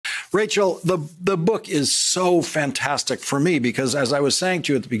Rachel, the book is so fantastic for me because, as I was saying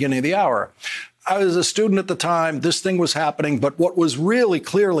to you at the beginning of the hour, I was a student at the time. This thing was happening. But what was really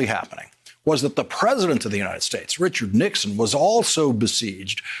clearly happening was that the president of the United States, Richard Nixon, was also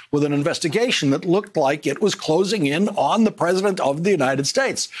besieged with an investigation that looked like it was closing in on the president of the United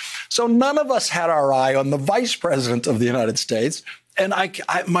States. So none of us had our eye on the vice president of the United States. And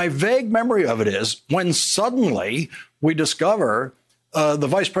my vague memory of it is when suddenly we discover the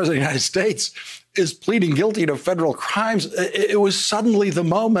vice president of the United States is pleading guilty to federal crimes. It was suddenly the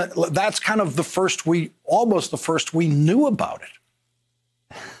moment. That's kind of almost the first we knew about it.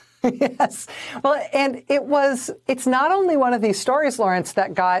 Yes. Well, and it's not only one of these stories, Lawrence,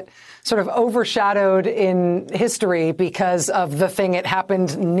 that got sort of overshadowed in history because of the thing it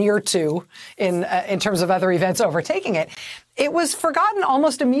happened near to in terms of other events overtaking it. It was forgotten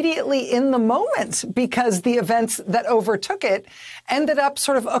almost immediately in the moment because the events that overtook it ended up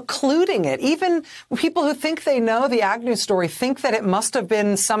sort of occluding it. Even people who think they know the Agnew story think that it must have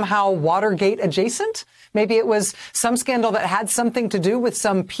been somehow Watergate adjacent. Maybe it was some scandal that had something to do with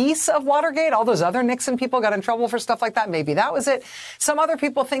some piece of Watergate. All those other Nixon people got in trouble for stuff like that. Maybe that was it. Some other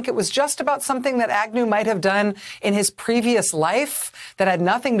people think it was just about something that Agnew might have done in his previous life that had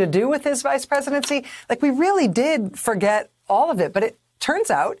nothing to do with his vice presidency. Like, we really did forget all of it. But it turns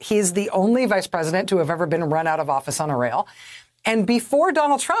out he's the only vice president to have ever been run out of office on a rail. And before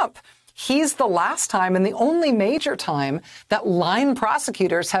Donald Trump, he's the last time and the only major time that line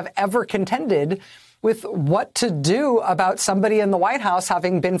prosecutors have ever contended with what to do about somebody in the White House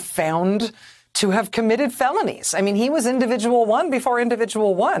having been found to have committed felonies. I mean, he was individual one before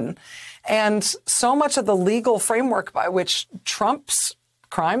individual one. And so much of the legal framework by which Trump's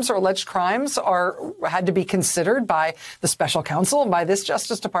crimes or alleged crimes had to be considered by the special counsel and by this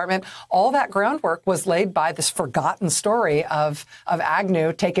Justice Department, all that groundwork was laid by this forgotten story of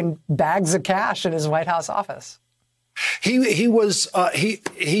Agnew taking bags of cash in his White House office.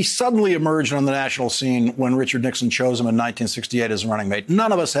 He suddenly emerged on the national scene when Richard Nixon chose him in 1968 as running mate.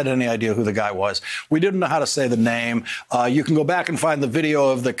 None of us had any idea who the guy was. We didn't know how to say the name. You can go back and find the video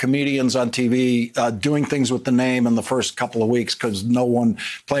of the comedians on TV doing things with the name in the first couple of weeks because no one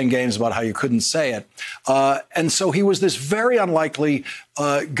playing games about how you couldn't say it. And so he was this very unlikely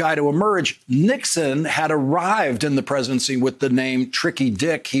guy to emerge. Nixon had arrived in the presidency with the name Tricky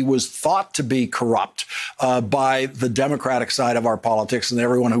Dick. He was thought to be corrupt by the Democratic side of our politics and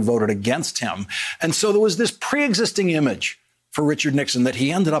everyone who voted against him. And so there was this pre-existing image for Richard Nixon that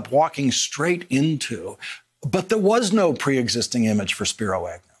he ended up walking straight into. But there was no pre-existing image for Spiro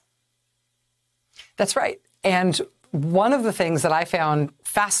Agnew. That's right. And one of the things that I found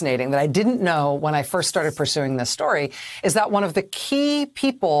fascinating that I didn't know when I first started pursuing this story is that one of the key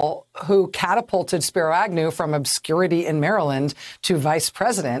people who catapulted Spiro Agnew from obscurity in Maryland to vice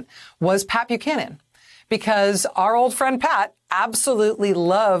president was Pat Buchanan. Because our old friend Pat absolutely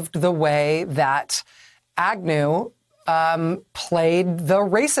loved the way that Agnew played the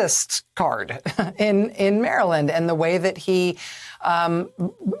racist card in Maryland and the way that he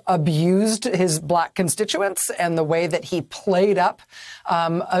abused his black constituents and the way that he played up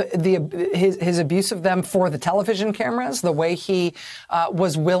his abuse of them for the television cameras, the way he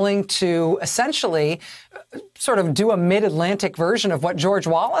was willing to essentially sort of do a mid-Atlantic version of what George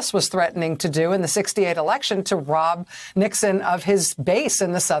Wallace was threatening to do in the 68 election to rob Nixon of his base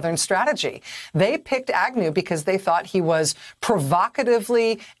in the Southern strategy. They picked Agnew because they thought he was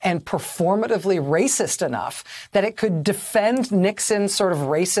provocatively and performatively racist enough that it could defend Nixon's sort of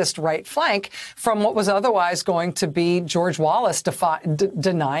racist right flank from what was otherwise going to be George Wallace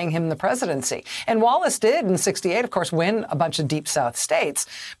denying him the presidency. And Wallace did in 68, of course, win a bunch of Deep South states,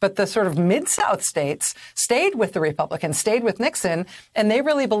 but the sort of Mid-South states stayed with the Republicans, stayed with Nixon, and they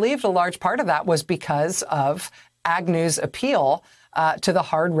really believed a large part of that was because of Agnew's appeal to the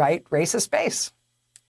hard right racist base.